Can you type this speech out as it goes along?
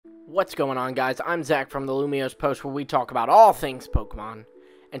What's going on, guys? I'm Zach from the Lumios Post, where we talk about all things Pokemon.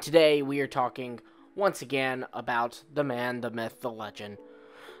 And today we are talking once again about the man, the myth, the legend,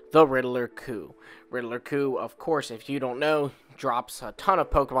 the Riddler Khu. Riddler Khu, of course, if you don't know, drops a ton of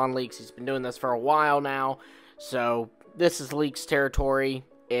Pokemon leaks. He's been doing this for a while now, so this is leaks territory.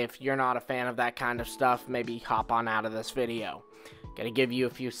 If you're not a fan of that kind of stuff, maybe hop on out of this video. Gonna give you a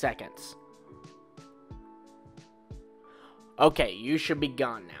few seconds. Okay, you should be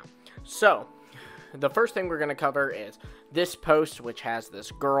gone now. So, the first thing we're going to cover is this post, which has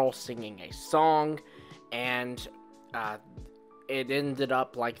this girl singing a song, and it ended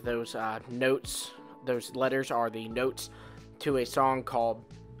up like those notes, those letters are the notes to a song called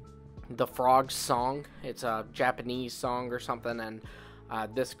The Frog's Song. It's a Japanese song or something, and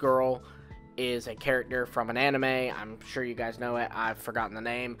this girl is a character from an anime. I'm sure you guys know it. I've forgotten the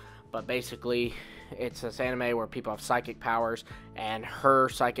name, but basically it's this anime where people have psychic powers, and her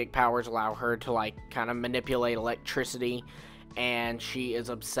psychic powers allow her to like kind of manipulate electricity, and she is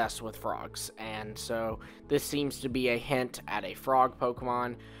obsessed with frogs. And so this seems to be a hint at a frog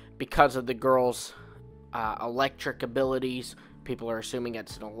Pokemon because of the girl's electric abilities. People are assuming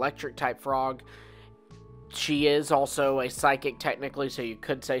it's an electric type frog. She is also a psychic technically, so you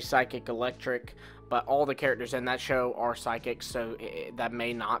could say psychic electric, but all the characters in that show are psychics, so that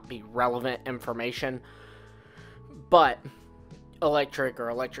may not be relevant information. But electric or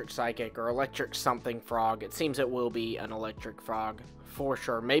electric psychic or electric something frog, it seems it will be an electric frog for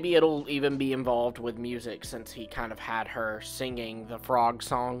sure. Maybe it'll even be involved with music, since he kind of had her singing the frog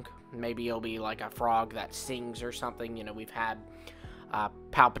song. Maybe it'll be like a frog that sings or something. You know, we've had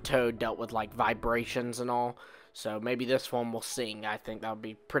Palpitoad dealt with like vibrations and all. So maybe this one will sing. I think that would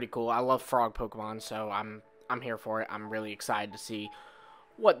be pretty cool. I love frog Pokemon, so I'm here for it. I'm really excited to see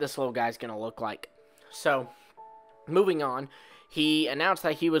what this little guy's going to look like. So, moving on, he announced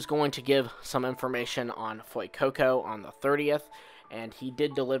that he was going to give some information on Fuecoco on the 30th, and he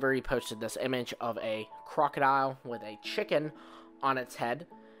did deliver. He posted this image of a crocodile with a chicken on its head,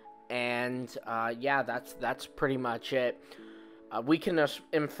 and yeah, that's pretty much it. We can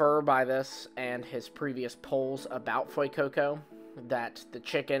infer by this and his previous polls about Fuecoco that the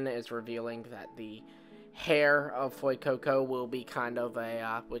chicken is revealing that the hair of Fuecoco will be kind of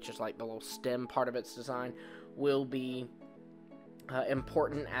a, which is like the little stem part of its design, will be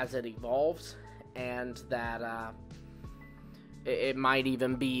important as it evolves, and that it might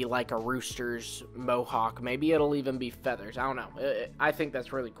even be like a rooster's mohawk. Maybe it'll even be feathers. I don't know. I think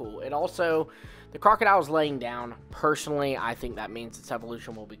that's really cool. It also, the crocodile's laying down. Personally, I think that means its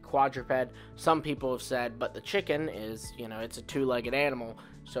evolution will be quadruped. Some people have said, but the chicken is, you know, it's a two-legged animal,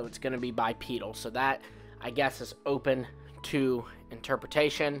 so it's going to be bipedal. So that, I guess, is open to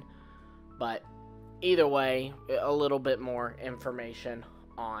interpretation. But either way, a little bit more information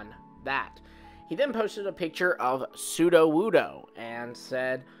on that. He then posted a picture of Sudowoodo and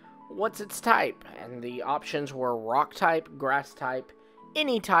said, what's its type? And the options were rock type, grass type,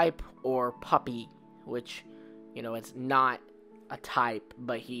 any type, or puppy, which, you know, it's not a type,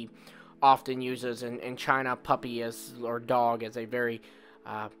 but he often uses in China, puppy is, or dog, is a very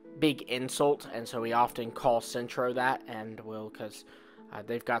big insult, and so he often calls Centro that, and will, because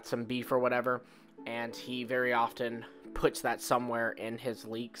they've got some beef or whatever, and he very often puts that somewhere in his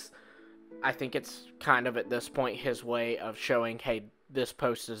leaks. I think it's kind of, at this point, his way of showing, hey, this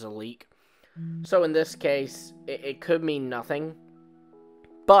post is a leak. So in this case, it could mean nothing,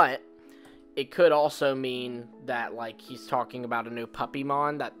 but it could also mean that, like, he's talking about a new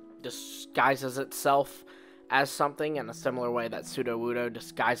Puppymon that disguises itself as something in a similar way that Sudowoodo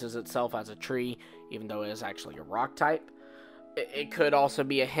disguises itself as a tree, even though it is actually a rock type. It could also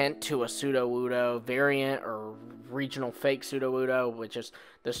be a hint to a Sudowoodo variant or regional fake Sudowoodo, which is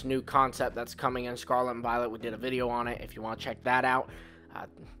this new concept that's coming in Scarlet and Violet. We did a video on it. If you want to check that out,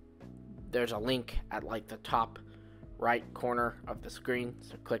 there's a link at like the top right corner of the screen,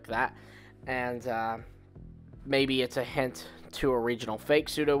 so click that. And maybe it's a hint to a regional fake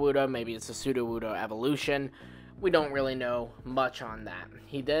Sudowoodo. Maybe it's a Sudowoodo evolution. We don't really know much on that.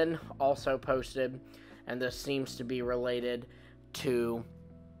 He then also posted, and this seems to be related to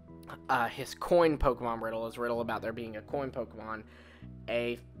his coin Pokemon riddle, his riddle about there being a coin Pokemon,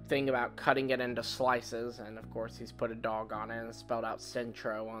 a thing about cutting it into slices, and of course he's put a dog on it and spelled out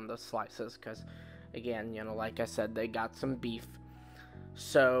Centro on the slices, because, again, you know, like I said, they got some beef.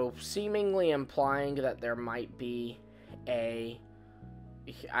 So, seemingly implying that there might be I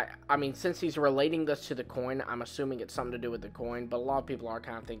mean, since he's relating this to the coin, I'm assuming it's something to do with the coin, but a lot of people are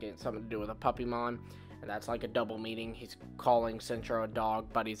kind of thinking it's something to do with a Puppymon, and that's like a double meaning. He's calling Centro a dog,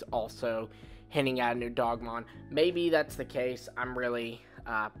 but he's also hinting at a new Dogmon. Maybe that's the case. I'm really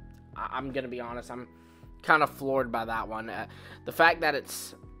I'm going to be honest, I'm kind of floored by that one. The fact that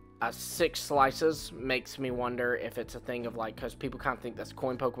it's 6 slices makes me wonder if it's a thing of like, because people kind of think this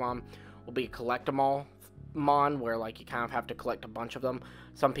coin Pokemon will be a collect-em-all mon, where like you kind of have to collect a bunch of them.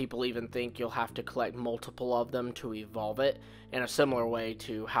 Some people even think you'll have to collect multiple of them to evolve it, in a similar way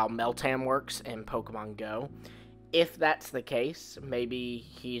to how Meltan works in Pokemon Go. If that's the case, maybe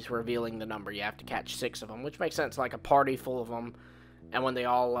he's revealing the number. You have to catch 6 of them, which makes sense, like a party full of them, and when they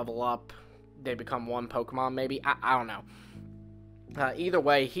all level up, they become one Pokemon, maybe. I don't know. Either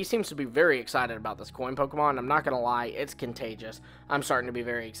way, he seems to be very excited about this coin Pokemon. I'm not going to lie, it's contagious. I'm starting to be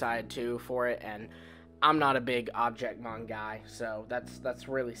very excited, too, for it, and I'm not a big Objectmon guy, so that's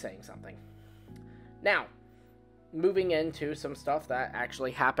really saying something. Now, moving into some stuff that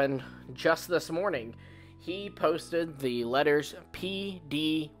actually happened just this morning. He posted the letters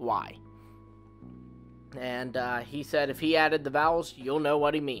PDY. And he said if he added the vowels, you'll know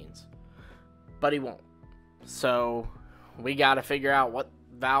what he means. But he won't. So we got to figure out what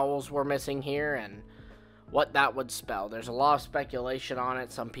vowels we're missing here and what that would spell. There's a lot of speculation on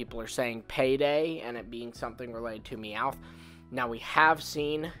it. Some people are saying payday and it being something related to Meowth. Now, we have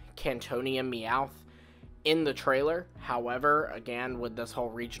seen Cantonian Meowth in the trailer. However, again, with this whole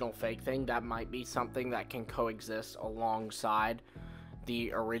regional fake thing, that might be something that can coexist alongside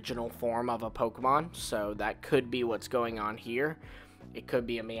the original form of a Pokemon. So that could be what's going on here. It could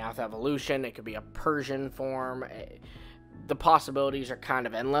be a Meowth evolution. It could be a Persian form. The possibilities are kind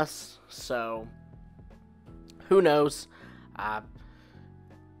of endless. So who knows? I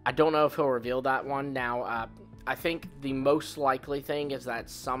don't know if he'll reveal that one. Now, I think the most likely thing is that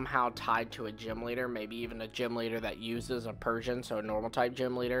somehow tied to a gym leader, maybe even a gym leader that uses a Persian, so a normal type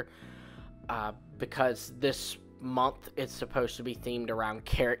gym leader, because this month it's supposed to be themed around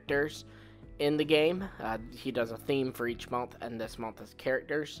characters in the game. He does a theme for each month, and this month is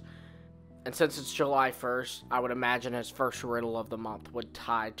characters. And since it's July 1st, I would imagine his first riddle of the month would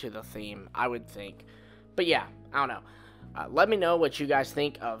tie to the theme, I would think. But yeah, I don't know. Let me know what you guys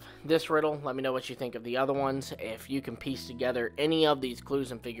think of this riddle. Let me know what you think of the other ones. If you can piece together any of these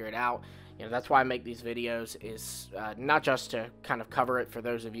clues and figure it out. You know, that's why I make these videos, is not just to kind of cover it for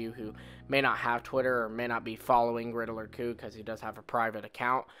those of you who may not have Twitter or may not be following Riddler Khu, because he does have a private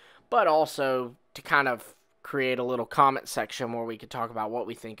account, but also to kind of create a little comment section where we could talk about what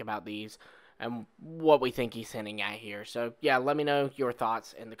we think about these and what we think he's hinting at here. So yeah, let me know your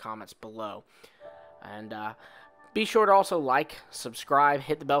thoughts in the comments below. And be sure to also like, subscribe,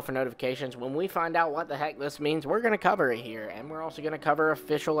 hit the bell for notifications. When we find out what the heck this means, we're going to cover it here. And we're also going to cover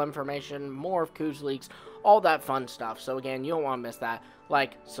official information, more of Khu's leaks, all that fun stuff. So again, you don't want to miss that.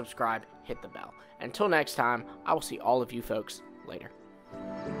 Like, subscribe, hit the bell. Until next time, I will see all of you folks later.